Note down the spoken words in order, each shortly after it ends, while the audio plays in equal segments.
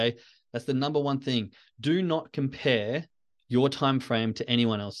That's the number one thing. Do not compare your time frame to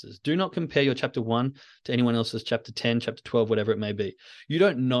anyone else's. Do not compare your chapter 1 to anyone else's chapter 10, chapter 12, whatever it may be. You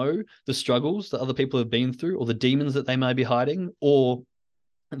don't know the struggles that other people have been through, or the demons that they may be hiding, or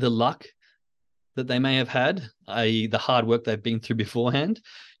the luck that they may have had, i.e. the hard work they've been through beforehand.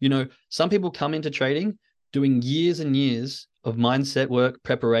 Some people come into trading doing years and years of mindset work,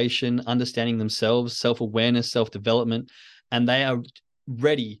 preparation, understanding themselves, self-awareness, self-development, and they are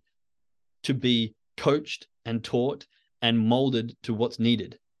ready to be coached and taught and molded to what's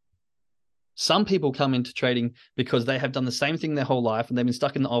needed. Some people come into trading because they have done the same thing their whole life and they've been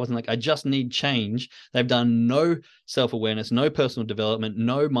stuck in the office and I just need change. They've done no self-awareness, no personal development,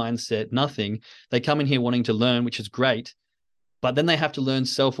 no mindset, nothing. They come in here wanting to learn, which is great, but then they have to learn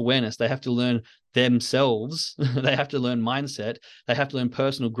self-awareness. They have to learn themselves. They have to learn mindset. They have to learn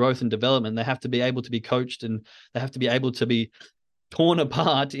personal growth and development. They have to be able to be coached, and they have to be able to be torn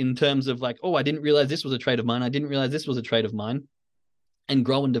apart in terms of I didn't realize this was a trait of mine. I didn't realize this was a trait of mine, and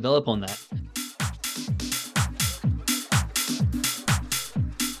grow and develop on that.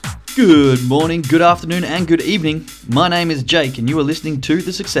 Good morning, good afternoon, and good evening. My name is Jake, and you are listening to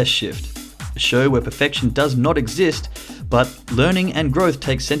The Success Shift, a show where perfection does not exist, but learning and growth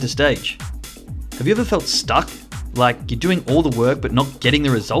takes center stage. Have you ever felt stuck? Like you're doing all the work but not getting the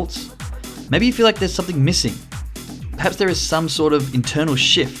results? Maybe you feel like there's something missing. Perhaps there is some sort of internal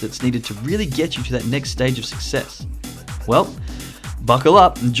shift that's needed to really get you to that next stage of success. Well, buckle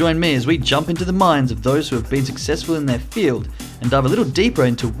up and join me as we jump into the minds of those who have been successful in their field and dive a little deeper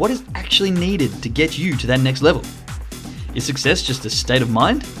into what is actually needed to get you to that next level. Is success just a state of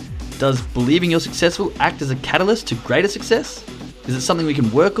mind? Does believing you're successful act as a catalyst to greater success? Is it something we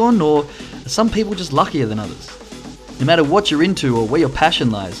can work on, or are some people just luckier than others? No matter what you're into or where your passion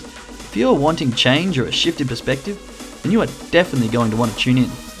lies, if you're wanting change or a shift in perspective, then you are definitely going to want to tune in.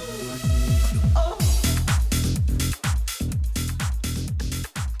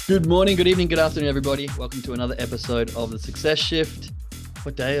 Good morning, good evening, good afternoon, everybody. Welcome to another episode of The Success Shift.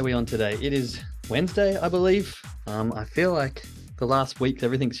 What day are we on today? It is Wednesday, I believe. I feel like the last week,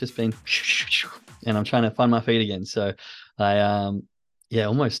 everything's just been and I'm trying to find my feet again. So I,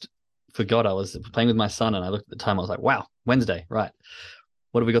 almost forgot. I was playing with my son and I looked at the time. I was like, wow, Wednesday, right.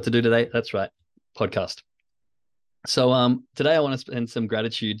 What have we got to do today? That's right, podcast. So today I want to spend some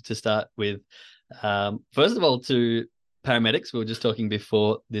gratitude to start with. First of all, to paramedics. We were just talking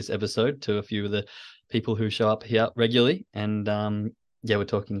before this episode to a few of the people who show up here regularly. And we're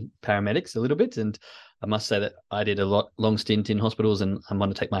talking paramedics a little bit. And I must say that I did a long stint in hospitals, and I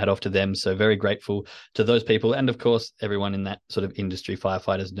want to take my hat off to them. So very grateful to those people. And of course, everyone in that sort of industry,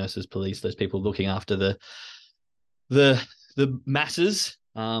 firefighters, nurses, police, those people looking after the masses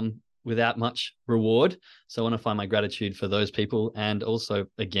without much reward. So I want to find my gratitude for those people. And also,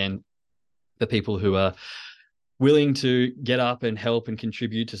 again, the people who are willing to get up and help and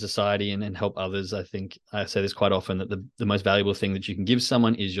contribute to society and help others. I think I say this quite often, that the most valuable thing that you can give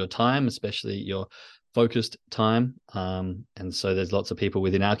someone is your time, especially your focused time. And so there's lots of people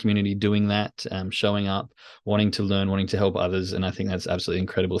within our community doing that, showing up, wanting to learn, wanting to help others. And I think that's absolutely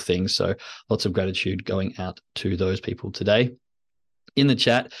incredible thing. So lots of gratitude going out to those people today. In the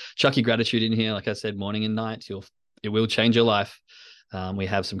chat, chuck your gratitude in here. Like I said, morning and night, it will change your life. We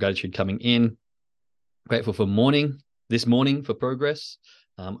have some gratitude coming in. Grateful for this morning for progress.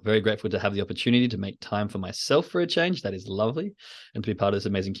 Very grateful to have the opportunity to make time for myself for a change. That is lovely. And to be part of this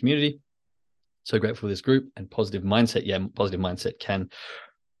amazing community. So grateful for this group and positive mindset. Yeah, positive mindset can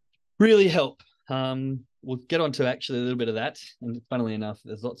really help. We'll get on to actually a little bit of that. And funnily enough,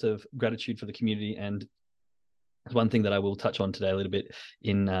 there's lots of gratitude for the community. And one thing that I will touch on today a little bit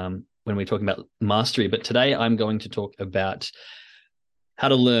in when we're talking about mastery. But today I'm going to talk about how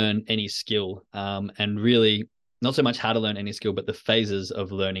to learn any skill, and really not so much how to learn any skill, but the phases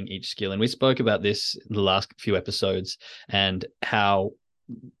of learning each skill. And we spoke about this in the last few episodes, and how,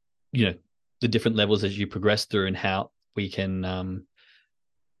 the different levels as you progress through, and how we can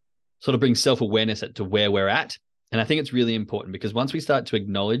sort of bring self-awareness to where we're at. And I think it's really important, because once we start to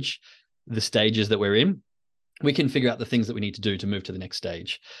acknowledge the stages that we're in, we can figure out the things that we need to do to move to the next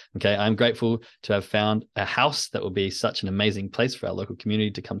stage. Okay. I'm grateful to have found a house that will be such an amazing place for our local community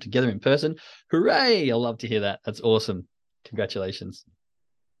to come together in person. Hooray. I love to hear that. That's awesome. Congratulations.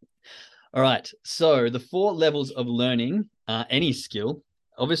 All right. So the 4 levels of learning any skill.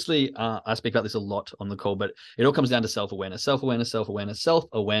 Obviously, I speak about this a lot on the call, but it all comes down to self-awareness.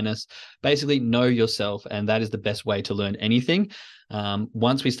 Basically, know yourself, and that is the best way to learn anything.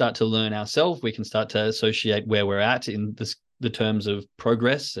 Once we start to learn ourselves, we can start to associate where we're at in the terms of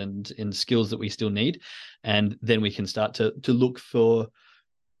progress and in skills that we still need. And then we can start to look for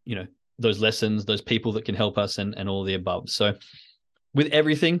you know, those lessons, those people that can help us, and all the above. So with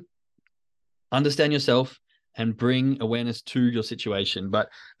everything, understand yourself and bring awareness to your situation. But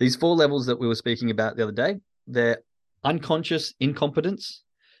these 4 levels that we were speaking about the other day, they're unconscious incompetence,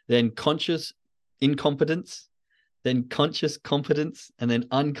 then conscious incompetence, then conscious competence, and then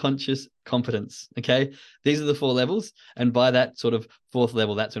unconscious competence. Okay. These are the 4 levels. And by that sort of 4th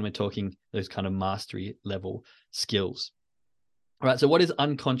level, that's when we're talking those kind of mastery level skills. All right. So what is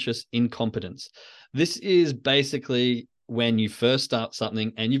unconscious incompetence? This is basically when you first start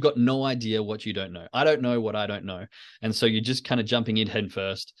something and you've got no idea what you don't know. I don't know what I don't know. And so you're just kind of jumping in head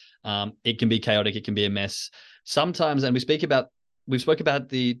first. It can be chaotic. It can be a mess. Sometimes, and we spoke about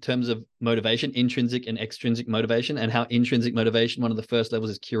the terms of motivation, intrinsic and extrinsic motivation, and how intrinsic motivation, one of the first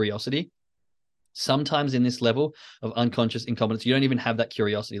levels is curiosity. Sometimes in this level of unconscious incompetence, you don't even have that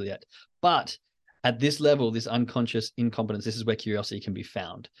curiosity yet. But at this level, this unconscious incompetence, this is where curiosity can be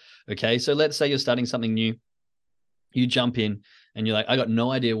found. Okay. So let's say you're starting something new. You jump in and you're like, I got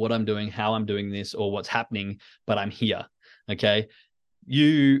no idea what I'm doing, how I'm doing this, or what's happening, but I'm here. Okay.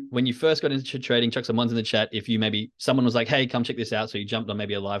 When you first got into trading, chuck some ones in the chat. If you maybe someone was like, hey, come check this out. So you jumped on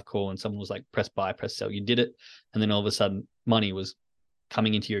maybe a live call and someone was like, press buy, press sell. You did it. And then all of a sudden money was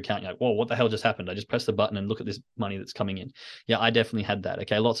coming into your account. You're like, whoa, what the hell just happened? I just pressed the button and look at this money that's coming in. Yeah, I definitely had that.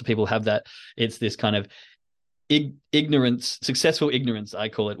 Okay. Lots of people have that. It's this kind of ignorance, successful ignorance, I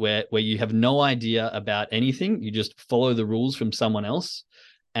call it, where you have no idea about anything. You just follow the rules from someone else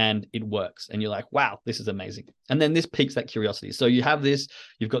and it works. And you're like, wow, this is amazing. And then this piques that curiosity. So you've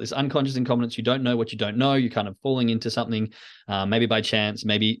got this unconscious incompetence. You don't know what you don't know. You're kind of falling into something, maybe by chance,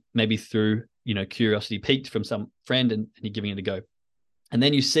 maybe through, curiosity piqued from some friend, and you're giving it a go. And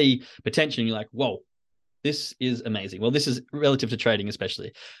then you see potential and you're like, whoa, this is amazing. Well, this is relative to trading,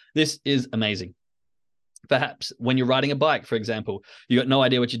 especially. This is amazing. Perhaps when you're riding a bike, for example, you got no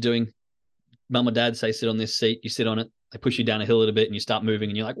idea what you're doing. Mum or dad say, sit on this seat. You sit on it. They push you down a hill a little bit and you start moving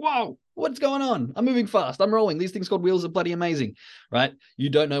and you're like, whoa, what's going on? I'm moving fast. I'm rolling. These things called wheels are bloody amazing, right? You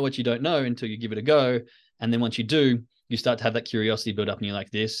don't know what you don't know until you give it a go. And then once you do, you start to have that curiosity build up and you're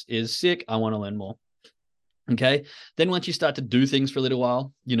like, this is sick. I want to learn more. Okay. Then once you start to do things for a little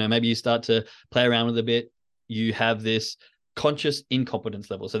while, maybe you start to play around with it a bit. You have this conscious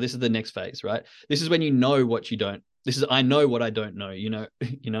incompetence level. So this is the next phase, right? This is when you know what you don't. This is, I know what I don't know.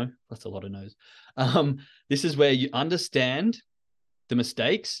 That's a lot of no's. This is where you understand the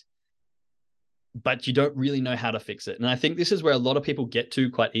mistakes, but you don't really know how to fix it. And I think this is where a lot of people get to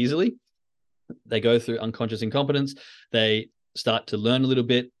quite easily. They go through unconscious incompetence. They start to learn a little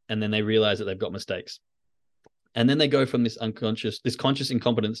bit, and then they realize that they've got mistakes. And then they go from this conscious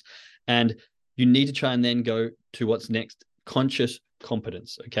incompetence, and you need to try and then go to what's next, conscious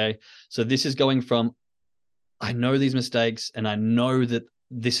competence. Okay. So this is going from, I know these mistakes and I know that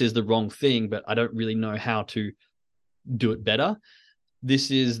this is the wrong thing, but I don't really know how to do it better. This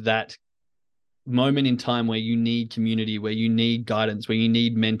is that moment in time where you need community, where you need guidance, where you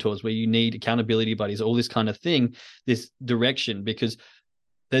need mentors, where you need accountability buddies, all this kind of thing, this direction, because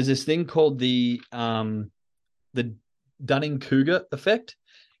there's this thing called the Dunning-Kruger effect.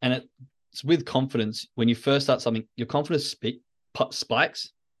 And it's with confidence. When you first start something, your confidence peaks,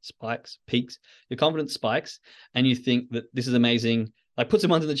 your confidence spikes, and you think that this is amazing. Like, put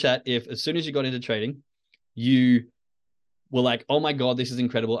some ones in the chat if as soon as you got into trading, you were like, oh my God, this is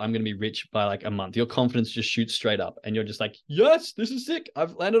incredible. I'm going to be rich by like a month. Your confidence just shoots straight up and you're just like, yes, this is sick.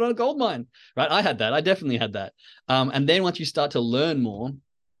 I've landed on a gold mine, right? I had that. I definitely had that. And then once you start to learn more,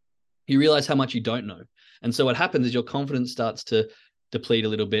 you realize how much you don't know. And so what happens is your confidence starts to deplete a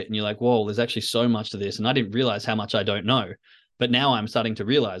little bit and you're like, whoa, there's actually so much to this. And I didn't realize how much I don't know. But now I'm starting to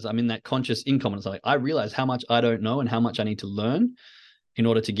realize, I'm in that conscious incompetence. Like, I realize how much I don't know and how much I need to learn in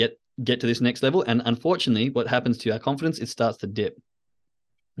order to get to this next level. And unfortunately, what happens to our confidence, it starts to dip.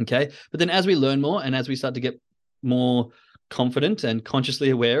 Okay. But then as we learn more and as we start to get more confident and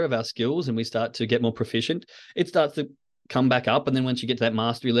consciously aware of our skills and we start to get more proficient, it starts to come back up. And then once you get to that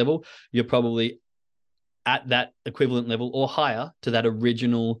mastery level, you're probably at that equivalent level or higher to that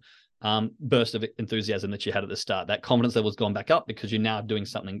original burst of enthusiasm that you had at the start. That confidence level has gone back up because you're now doing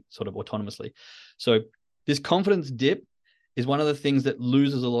something sort of autonomously. So this confidence dip is one of the things that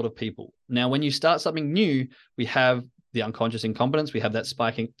loses a lot of people. Now, when you start something new, we have the unconscious incompetence, we have that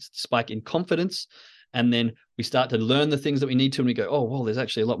spike in confidence, and then we start to learn the things that we need to, and we go, oh, well, there's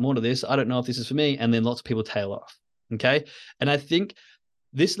actually a lot more to this. I don't know if this is for me. And then lots of people tail off. Okay. And I think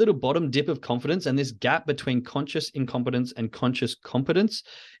this little bottom dip of confidence and this gap between conscious incompetence and conscious competence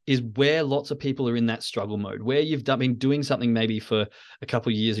is where lots of people are in that struggle mode, where you've been doing something maybe for a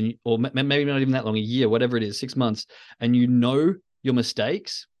couple of years or maybe not even that long, a year, whatever it is, 6 months, and you know your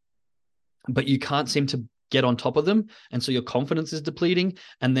mistakes, but you can't seem to get on top of them. And so your confidence is depleting.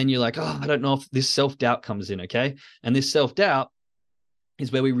 And then you're like, oh, I don't know if this self-doubt comes in. Okay. And this self-doubt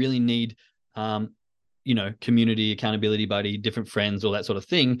is where we really need, community, accountability buddy, different friends, all that sort of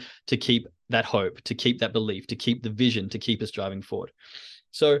thing to keep that hope, to keep that belief, to keep the vision, to keep us driving forward.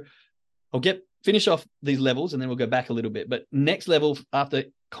 So I'll finish off these levels and then we'll go back a little bit. But next level after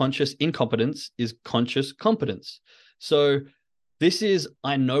conscious incompetence is conscious competence. So this is,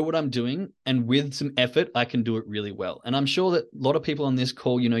 I know what I'm doing, and with some effort, I can do it really well. And I'm sure that a lot of people on this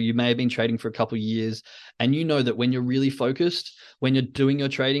call, you may have been trading for a couple of years, and you know that when you're really focused, when you're doing your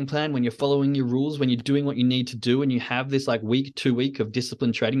trading plan, when you're following your rules, when you're doing what you need to do, and you have this like week, 2 week of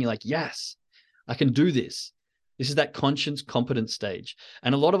disciplined trading, you're like, yes, I can do this. This is that conscious competence stage.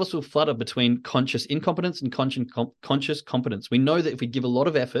 And a lot of us will flutter between conscious incompetence and conscious competence. We know that if we give a lot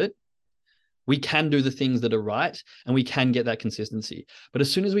of effort, we can do the things that are right and we can get that consistency. But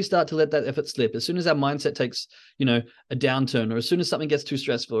as soon as we start to let that effort slip, as soon as our mindset takes, a downturn, or as soon as something gets too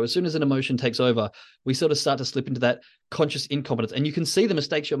stressful, or as soon as an emotion takes over, we sort of start to slip into that conscious incompetence. And you can see the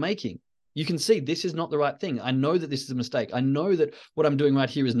mistakes you're making. You can see this is not the right thing. I know that this is a mistake. I know that what I'm doing right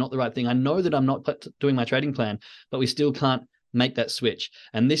here is not the right thing. I know that I'm not doing my trading plan, but we still can't make that switch.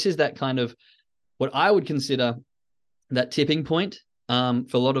 And this is that kind of what I would consider that tipping point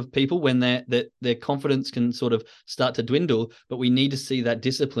for a lot of people, when their confidence can sort of start to dwindle, but we need to see that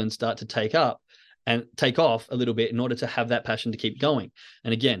discipline start to take off a little bit in order to have that passion to keep going.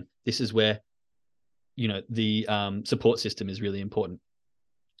 And again, this is where, the support system is really important.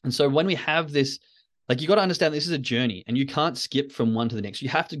 And so when we have this, like, you got to understand this is a journey and you can't skip from one to the next. You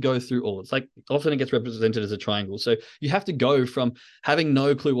have to go through all. It's like often it gets represented as a triangle. So you have to go from having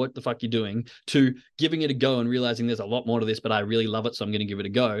no clue what the fuck you're doing to giving it a go and realizing there's a lot more to this, but I really love it, so I'm going to give it a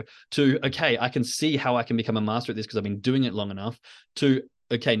go, to, okay, I can see how I can become a master at this because I've been doing it long enough, to,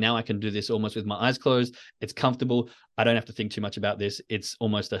 okay, now I can do this almost with my eyes closed. It's comfortable. I don't have to think too much about this. It's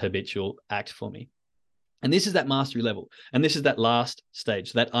almost a habitual act for me. And this is that mastery level. And this is that last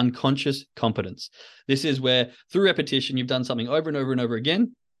stage, that unconscious competence. This is where through repetition, you've done something over and over and over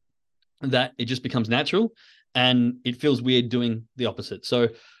again, that it just becomes natural and it feels weird doing the opposite. So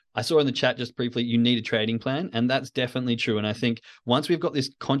I saw in the chat just briefly, you need a trading plan. And that's definitely true. And I think once we've got this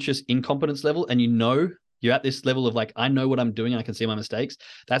conscious incompetence level and you're at this level of like, I know what I'm doing and I can see my mistakes,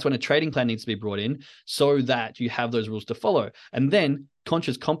 that's when a trading plan needs to be brought in so that you have those rules to follow. And then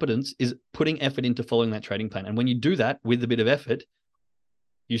conscious competence is putting effort into following that trading plan. And when you do that with a bit of effort,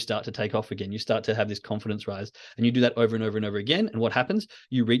 you start to take off again. You start to have this confidence rise, and you do that over and over and over again. And what happens?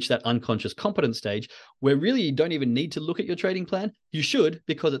 You reach that unconscious competence stage where really you don't even need to look at your trading plan. You should,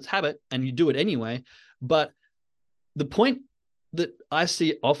 because it's habit and you do it anyway. But the point that I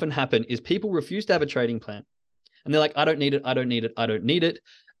see often happen is people refuse to have a trading plan. And they're like, I don't need it. I don't need it. I don't need it.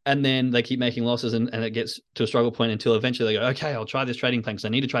 And then they keep making losses and it gets to a struggle point until eventually they go, okay, I'll try this trading plan because I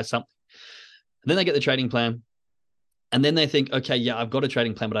need to try something. And then they get the trading plan. And then they think, okay, yeah, I've got a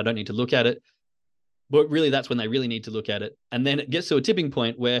trading plan, but I don't need to look at it. But really, that's when they really need to look at it. And then it gets to a tipping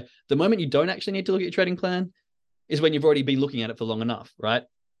point where the moment you don't actually need to look at your trading plan is when you've already been looking at it for long enough, right?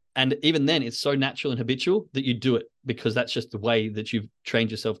 And even then, it's so natural and habitual that you do it because that's just the way that you've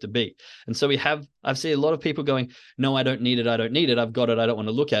trained yourself to be. And so I've seen a lot of people going, no, I don't need it. I don't need it. I've got it. I don't want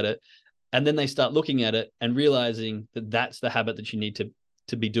to look at it. And then they start looking at it and realizing that that's the habit that you need to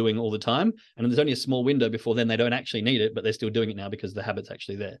be doing all the time. And there's only a small window before then they don't actually need it, but they're still doing it now because the habit's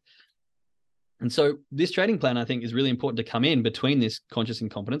actually there. And so this trading plan, I think, is really important to come in between this conscious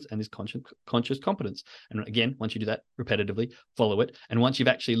incompetence and this conscious competence. And again, once you do that repetitively, follow it. And once you've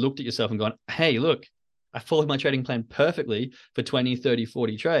actually looked at yourself and gone, hey, look, I followed my trading plan perfectly for 20, 30,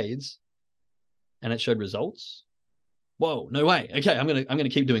 40 trades and it showed results. Whoa, no way. Okay, I'm gonna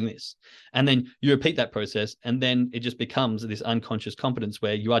keep doing this. And then you repeat that process, and then it just becomes this unconscious competence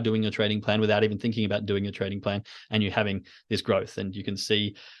where you are doing your trading plan without even thinking about doing your trading plan, and you're having this growth. And you can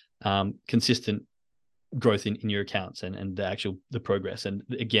see consistent growth in your accounts and the progress. And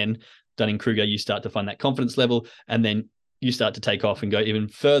again, Dunning-Kruger, you start to find that confidence level, and then you start to take off and go even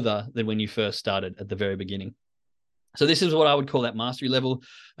further than when you first started at the very beginning. So this is what I would call that mastery level.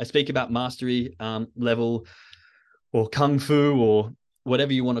 I speak about mastery level or kung fu or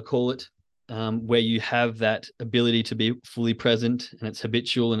whatever you want to call it, where you have that ability to be fully present and it's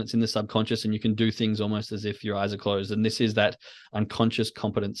habitual and it's in the subconscious and you can do things almost as if your eyes are closed. And this is that unconscious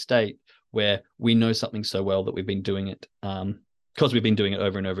competent state where we know something so well that we've been doing it because we've been doing it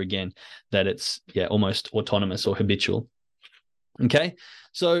over and over again, that it's almost autonomous or habitual. Okay.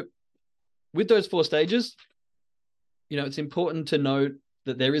 So with those 4 stages, it's important to note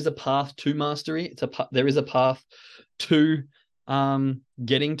that there is a path to mastery. There is a path to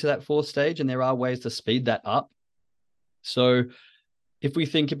getting to that fourth stage, and there are ways to speed that up. So if we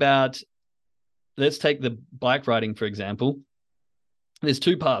think about, let's take the bike riding, for example. There's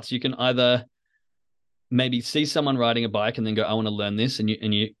two paths. You can either maybe see someone riding a bike and then go, I want to learn this. And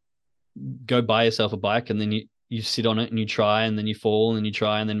you go buy yourself a bike, and then you sit on it and you try, and then you fall and you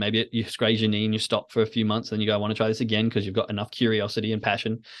try, and then maybe you scrape your knee and you stop for a few months. And then you go, I want to try this again, because you've got enough curiosity and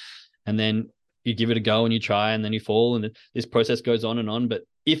passion. And then you give it a go and you try, and then you fall, and this process goes on and on. But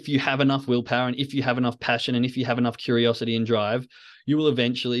if you have enough willpower, and if you have enough passion, and if you have enough curiosity and drive, you will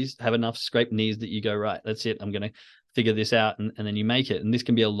eventually have enough scraped knees that you go, right, that's it, I'm going to figure this out. And then you make it. And this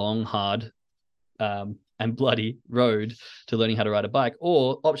can be a long, hard and bloody road to learning how to ride a bike.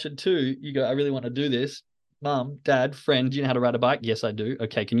 Or option two, you go, I really want to do this. Mom, dad, friend, do you know how to ride a bike? Yes, I do.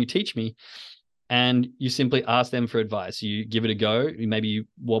 Okay, can you teach me? And you simply ask them for advice. You give it a go. Maybe you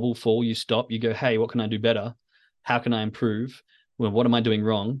wobble, fall, you stop. You go, hey, what can I do better? How can I improve? Well, what am I doing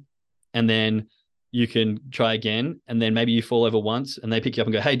wrong? And then you can try again. And then maybe you fall over once, and they pick you up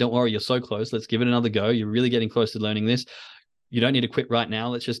and go, hey, don't worry, you're so close. Let's give it another go. You're really getting close to learning this. You don't need to quit right now.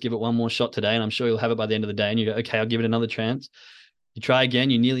 Let's just give it one more shot today, and I'm sure you'll have it by the end of the day. And you go, okay, I'll give it another chance. You try again,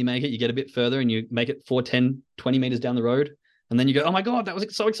 you nearly make it, you get a bit further, and you make it 4, 10, 20 meters down the road. And then you go, oh my God, that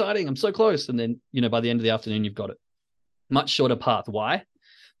was so exciting. I'm so close. And then, by the end of the afternoon, you've got it. Much shorter path. Why?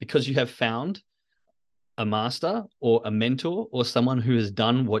 Because you have found a master or a mentor or someone who has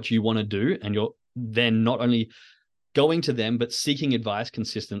done what you want to do. And you're then not only going to them, but seeking advice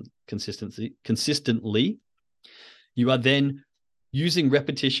consistently. You are then using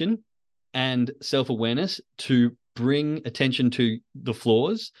repetition and self-awareness to bring attention to the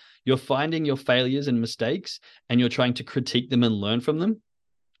flaws. You're finding your failures and mistakes, and you're trying to critique them and learn from them.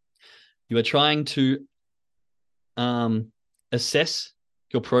 You are trying to assess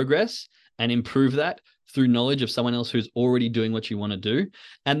your progress and improve that through knowledge of someone else who's already doing what you want to do.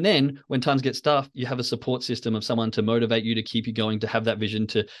 And then when times get tough, you have a support system of someone to motivate you, to keep you going, to have that vision,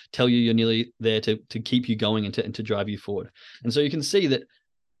 to tell you you're nearly there, to keep you going and to drive you forward. And so you can see that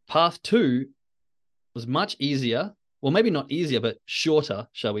path 2 was much easier, well, maybe not easier, but shorter,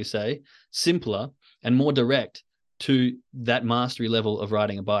 shall we say, simpler and more direct to that mastery level of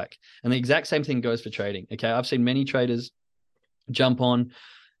riding a bike. And the exact same thing goes for trading. Okay. I've seen many traders jump on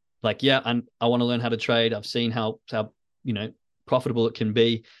like, yeah, and I want to learn how to trade. I've seen how profitable it can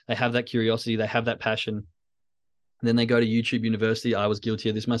be. They have that curiosity. They have that passion. And then they go to YouTube University. I was guilty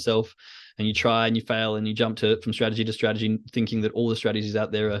of this myself. And you try and you fail, and you jump from strategy to strategy, thinking that all the strategies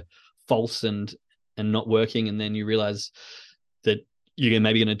out there are false and not working. And then you realize that you're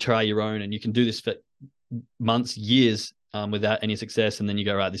maybe going to try your own, and you can do this for months, years without any success. And then you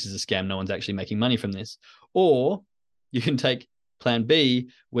go, right, this is a scam. No one's actually making money from this. Or you can take plan B,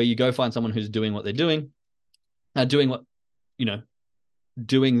 where you go find someone who's doing what they're doing, doing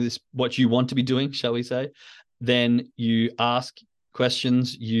this, what you want to be doing, shall we say. Then you ask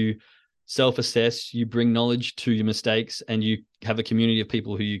questions, you self-assess, you bring knowledge to your mistakes, and you have a community of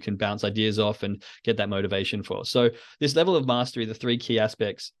people who you can bounce ideas off and get that motivation for. So this level of mastery, the 3 key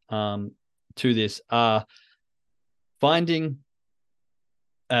aspects to this are finding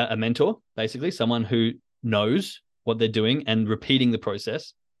a mentor, basically someone who knows what they're doing and repeating the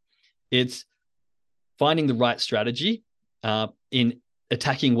process. It's finding the right strategy in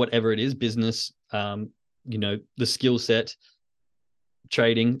attacking whatever it is, business, the skill set,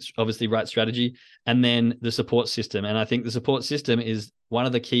 trading, obviously right strategy, and then the support system. And I think the support system is one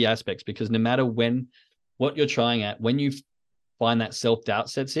of the key aspects, because no matter what you're trying at, when you find that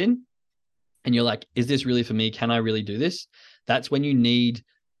self-doubt sets in and you're like, is this really for me? Can I really do this? That's when you need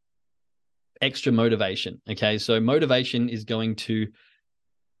extra motivation. Okay. So motivation is going to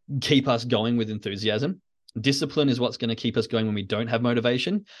keep us going with enthusiasm. Discipline is what's going to keep us going when we don't have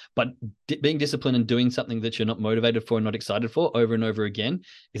motivation. But being disciplined and doing something that you're not motivated for and not excited for over and over again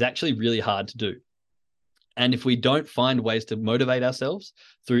is actually really hard to do. And if we don't find ways to motivate ourselves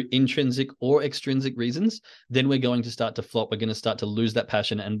through intrinsic or extrinsic reasons, then we're going to start to flop. We're going to start to lose that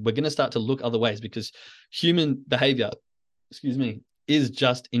passion, and we're going to start to look other ways, because human behavior, is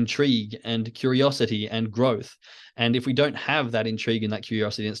just intrigue and curiosity and growth. And if we don't have that intrigue and that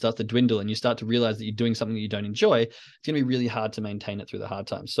curiosity, and it starts to dwindle, and you start to realize that you're doing something that you don't enjoy, it's going to be really hard to maintain it through the hard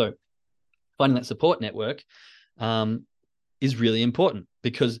times. So finding that support network is really important,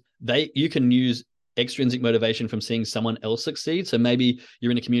 because you can use extrinsic motivation from seeing someone else succeed. So maybe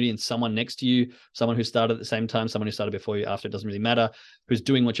you're in a community and someone next to you, someone who started at the same time, someone who started before you, after, it doesn't really matter, who's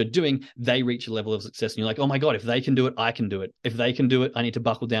doing what you're doing, they reach a level of success. And you're like, oh my God, if they can do it, I can do it. If they can do it, I need to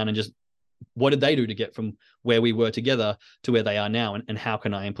buckle down and just, what did they do to get from where we were together to where they are now? And how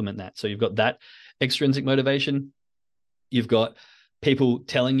can I implement that? So you've got that extrinsic motivation. You've got people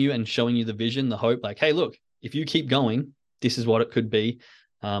telling you and showing you the vision, the hope, like, hey, look, if you keep going, this is what it could be.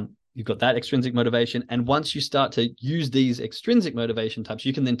 You've got that extrinsic motivation. And once you start to use these extrinsic motivation types,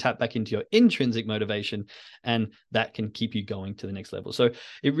 you can then tap back into your intrinsic motivation, and that can keep you going to the next level. So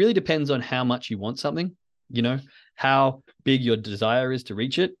it really depends on how much you want something, how big your desire is to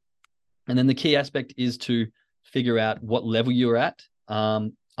reach it. And then the key aspect is to figure out what level you're at.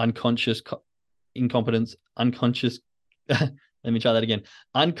 Unconscious incompetence, unconscious, let me try that again.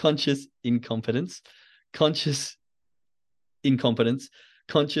 Unconscious incompetence, conscious incompetence,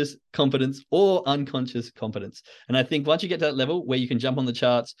 conscious competence, or unconscious competence. And I think once you get to that level where you can jump on the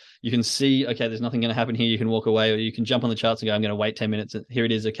charts, you can see, okay, there's nothing going to happen here. You can walk away, or you can jump on the charts and go, I'm going to wait 10 minutes. Here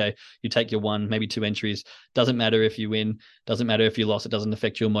it is. Okay. You take your 1, maybe 2 entries. Doesn't matter if you win. Doesn't matter if you lost. It doesn't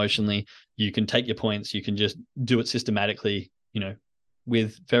affect you emotionally. You can take your points. You can just do it systematically,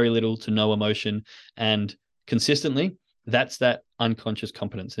 with very little to no emotion and consistently. That's that unconscious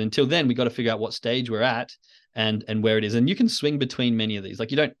competence. And until then, we got to figure out what stage we're at and where it is. And you can swing between many of these.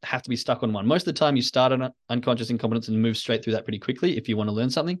 Like, you don't have to be stuck on one. Most of the time you start on unconscious incompetence and move straight through that pretty quickly if you want to learn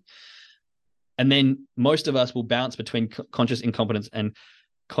something. And then most of us will bounce between conscious incompetence and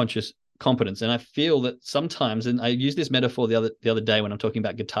conscious competence. And I feel that sometimes, and I use this metaphor the other day when I'm talking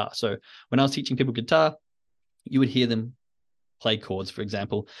about guitar. So when I was teaching people guitar, you would hear them play chords, for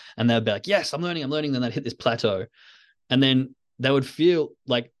example, and they'd be like, yes, I'm learning. Then they'd hit this plateau. And then they would feel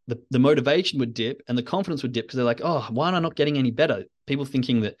like the motivation would dip and the confidence would dip, because they're like, oh, why am I not getting any better? People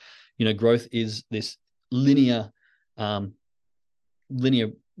thinking that, growth is this linear rise,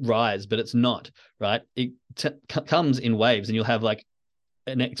 but it's not, right? It comes in waves, and you'll have like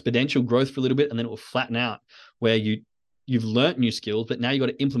an exponential growth for a little bit, and then it will flatten out where you've learnt new skills, but now you've got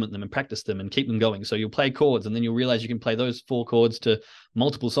to implement them and practice them and keep them going. So you'll play chords, and then you'll realize you can play those 4 chords to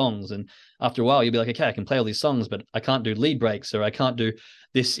multiple songs. And after a while, you'll be like, okay, I can play all these songs, but I can't do lead breaks, or I can't do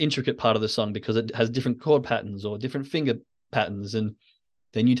this intricate part of the song because it has different chord patterns or different finger patterns. And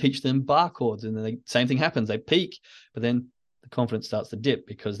then you teach them bar chords, and then the same thing happens. They peak, but then the confidence starts to dip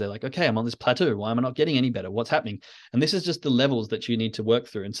because they're like, okay, I'm on this plateau. Why am I not getting any better? What's happening? And this is just the levels that you need to work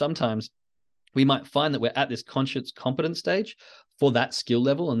through. And sometimes we might find that we're at this conscious competence stage for that skill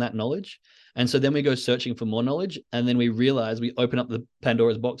level and that knowledge. And so then we go searching for more knowledge, and then we realize, we open up the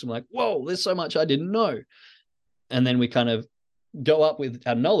Pandora's box and we're like, whoa, there's so much I didn't know. And then we kind of go up with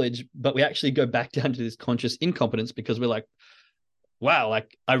our knowledge, but we actually go back down to this conscious incompetence because we're like, wow,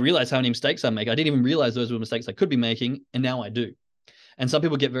 like I realize how many mistakes I make. I didn't even realize those were mistakes I could be making, and now I do. And some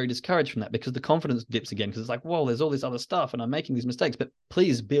people get very discouraged from that because the confidence dips again, because it's like, whoa, there's all this other stuff and I'm making these mistakes. But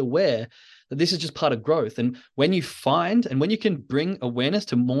please be aware that this is just part of growth. And when you find, and when you can bring awareness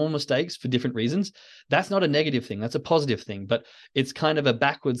to more mistakes for different reasons, that's not a negative thing. That's a positive thing. But it's kind of a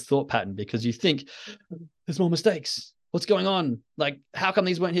backwards thought pattern, because you think there's more mistakes. What's going on? Like, how come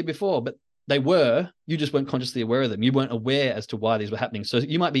these weren't here before? But they were, you just weren't consciously aware of them. You weren't aware as to why these were happening. So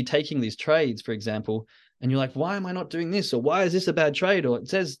you might be taking these trades, for example, and you're like, why am I not doing this? Or why is this a bad trade? Or it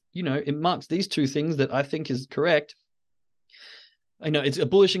says, it marks these 2 things that I think is correct. I know it's a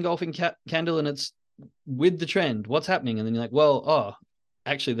bullish engulfing candle and it's with the trend. What's happening? And then you're like, well,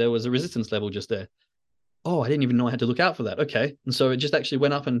 actually there was a resistance level just there. Oh, I didn't even know I had to look out for that. Okay. And so it just actually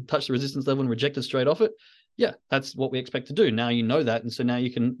went up and touched the resistance level and rejected straight off it. Yeah, that's what we expect to do. Now you know that. And so now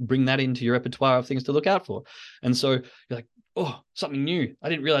you can bring that into your repertoire of things to look out for. And so you're like, oh, something new. I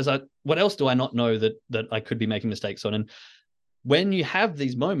didn't realize that. What else do I not know that I could be making mistakes on? And when you have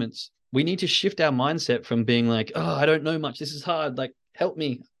these moments, we need to shift our mindset from being like, oh, I don't know much. This is hard. Like, help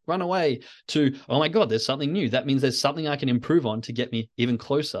me, run away, to, oh my God, there's something new. That means there's something I can improve on to get me even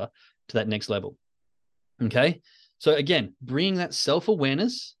closer to that next level. Okay. So again, bringing that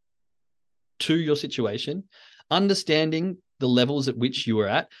self-awareness to your situation, understanding the levels at which you are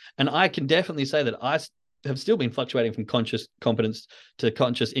at. And I can definitely say that I have still been fluctuating from conscious competence to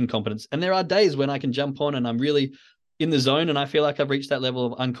conscious incompetence. And there are days when I can jump on and I'm really in the zone and I feel like I've reached that level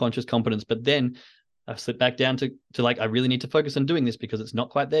of unconscious competence, but then I've slipped back down to like, I really need to focus on doing this because it's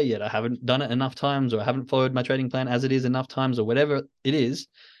not quite there yet. I haven't done it enough times, or I haven't followed my trading plan as it is enough times, or whatever it is.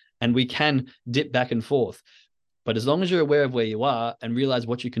 And we can dip back and forth. But as long as you're aware of where you are and realize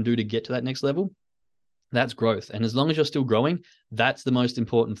what you can do to get to that next level, that's growth. And as long as you're still growing, that's the most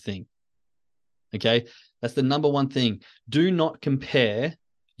important thing. Okay. That's the number one thing. Do not compare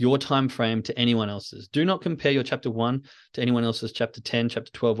your time frame to anyone else's. Do not compare your chapter 1 to anyone else's chapter 10,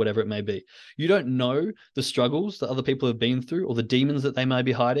 chapter 12, whatever it may be. You don't know the struggles that other people have been through, or the demons that they may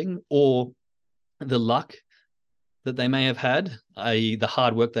be hiding, or the luck that they may have had, i.e. the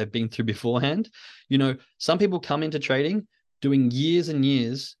hard work they've been through beforehand. Some people come into trading doing years and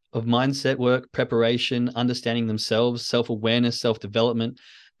years of mindset work, preparation, understanding themselves, self-awareness, self-development,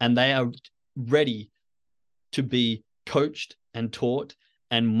 and they are ready to be coached and taught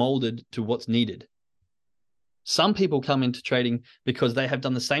and molded to what's needed. Some people come into trading because they have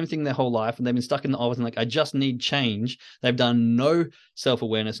done the same thing their whole life and they've been stuck in the office and like, I just need change. They've done no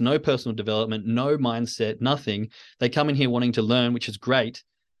self-awareness, no personal development, no mindset, nothing. They come in here wanting to learn, which is great,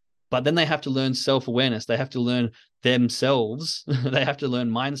 but then they have to learn self-awareness. They have to learn themselves. They have to learn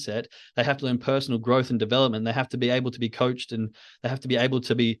mindset. They have to learn personal growth and development. They have to be able to be coached, and they have to be able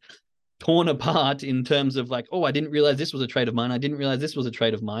to be torn apart in terms of like, oh, I didn't realize this was a trait of mine. I didn't realize this was a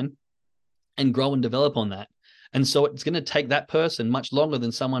trait of mine, and grow and develop on that. And so it's going to take that person much longer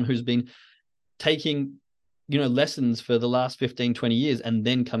than someone who's been taking, lessons for the last 15, 20 years and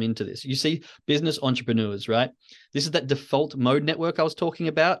then come into this. You see business entrepreneurs, right? This is that default mode network I was talking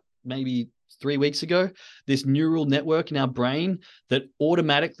about maybe 3 weeks ago, this neural network in our brain that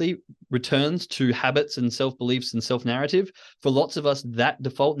automatically returns to habits and self-beliefs and self-narrative. For lots of us, that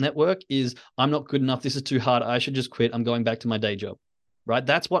default network is, I'm not good enough. This is too hard. I should just quit. I'm going back to my day job, right?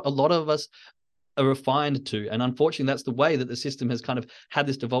 That's what a lot of us are refined to. And unfortunately, that's the way that the system has kind of had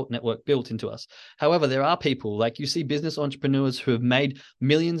this default network built into us. However, there are people like you see business entrepreneurs who have made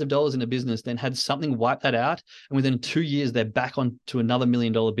millions of dollars in a business, then had something wipe that out. And within 2 years, they're back on to another $1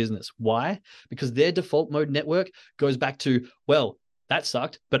 million business. Why? Because their default mode network goes back to, well, that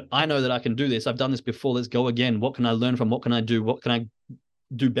sucked, but I know that I can do this. I've done this before. Let's go again. What can I learn from? What can I do? What can I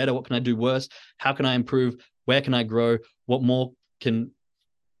do better? What can I do worse? How can I improve? Where can I grow? What more can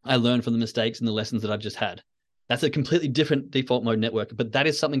I learned from the mistakes and the lessons that I've just had? That's a completely different default mode network, but that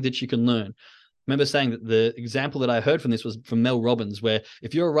is something that you can learn. I remember saying that the example that I heard from this was from Mel Robbins, where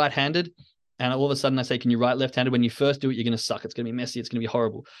if you're right-handed and all of a sudden I say, can you write left-handed? When you first do it, you're going to suck. It's going to be messy. It's going to be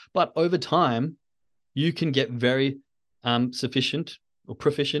horrible. But over time, you can get very sufficient or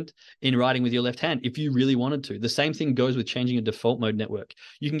proficient in writing with your left hand if you really wanted to. The same thing goes with changing a default mode network.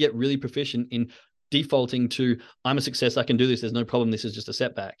 You can get really proficient in defaulting to, I'm a success, I can do this, there's no problem, this is just a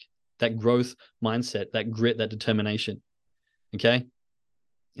setback. That growth mindset, that grit, that determination. Okay.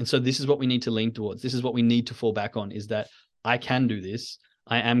 And so this is what we need to lean towards. This is what we need to fall back on, is that I can do this.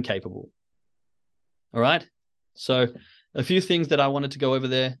 I am capable. All right. So a few things that I wanted to go over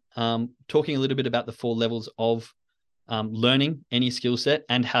there, talking a little bit about the 4 levels of learning any skill set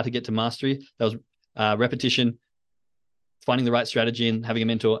and how to get to mastery. That was repetition, finding the right strategy and having a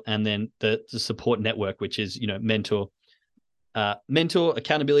mentor, and then the support network, which is, mentor,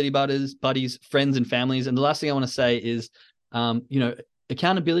 accountability buddies, friends and families. And the last thing I want to say is,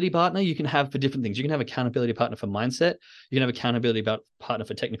 accountability partner you can have for different things. You can have accountability partner for mindset. You can have accountability partner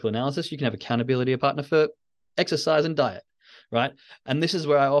for technical analysis. You can have accountability partner for exercise and diet, right? And this is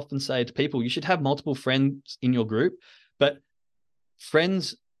where I often say to people, you should have multiple friends in your group, but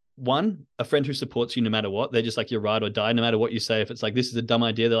friends, a friend who supports you no matter what. They're just like your ride or die, no matter what you say. If it's like, this is a dumb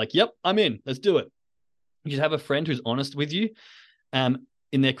idea, they're like, yep, I'm in, let's do it. You should have a friend who's honest with you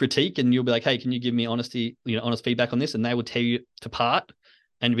in their critique, and you'll be like, hey, can you give me honest feedback on this? And they will tear you to part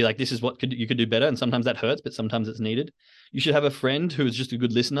and be like, this is what you could do better. And sometimes that hurts, but sometimes it's needed. You should have a friend who is just a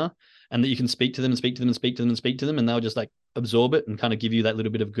good listener, and that you can speak to them and speak to them and speak to them and speak to them, and they'll just like absorb it and kind of give you that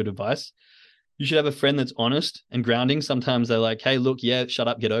little bit of good advice. You should have a friend that's honest and grounding. Sometimes they're like, hey, look, yeah, shut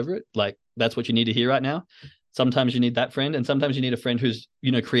up, get over it. Like, that's what you need to hear right now. Sometimes you need that friend, and sometimes you need a friend who's,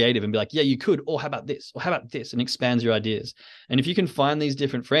 creative and be like, yeah, you could, or how about this, or how about this, and expands your ideas. And if you can find these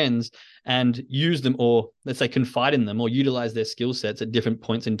different friends and use them, or let's say confide in them, or utilize their skill sets at different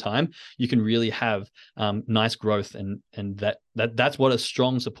points in time, you can really have nice growth. And that's what a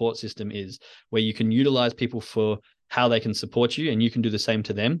strong support system is, where you can utilize people for how they can support you, and you can do the same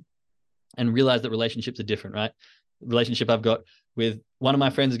to them. And realize that relationships are different, right? The relationship I've got with one of my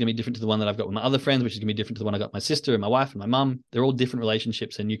friends is going to be different to the one that I've got with my other friends, which is going to be different to the one I got with my sister and my wife and my mum. They're all different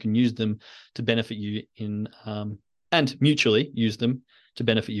relationships, and you can use them to benefit you and mutually use them to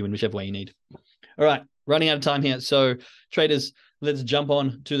benefit you in whichever way you need. All right, running out of time here. So traders, let's jump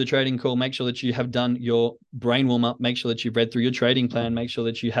on to the trading call. Make sure that you have done your brain warm up. Make sure that you've read through your trading plan. Make sure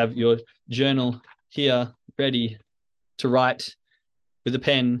that you have your journal here ready to write with a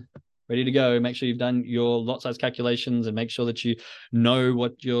pen, ready to go. Make sure you've done your lot size calculations, and make sure that you know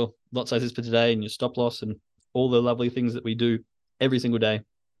what your lot size is for today and your stop loss and all the lovely things that we do every single day.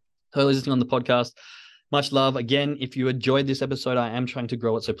 So listening on the podcast, much love. Again, if you enjoyed this episode, I am trying to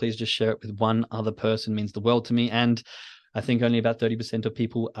grow it. So please just share it with one other person. It means the world to me. And I think only about 30% of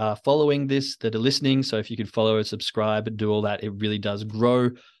people are following this that are listening. So if you could follow or subscribe, do all that, it really does grow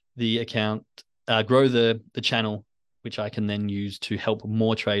the account, grow the channel which I can then use to help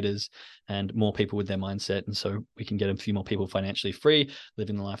more traders and more people with their mindset. And so we can get a few more people financially free,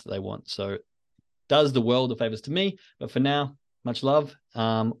 living the life that they want. So does the world of favors to me. But for now, much love.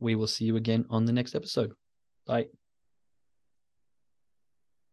 We will see you again on the next episode. Bye.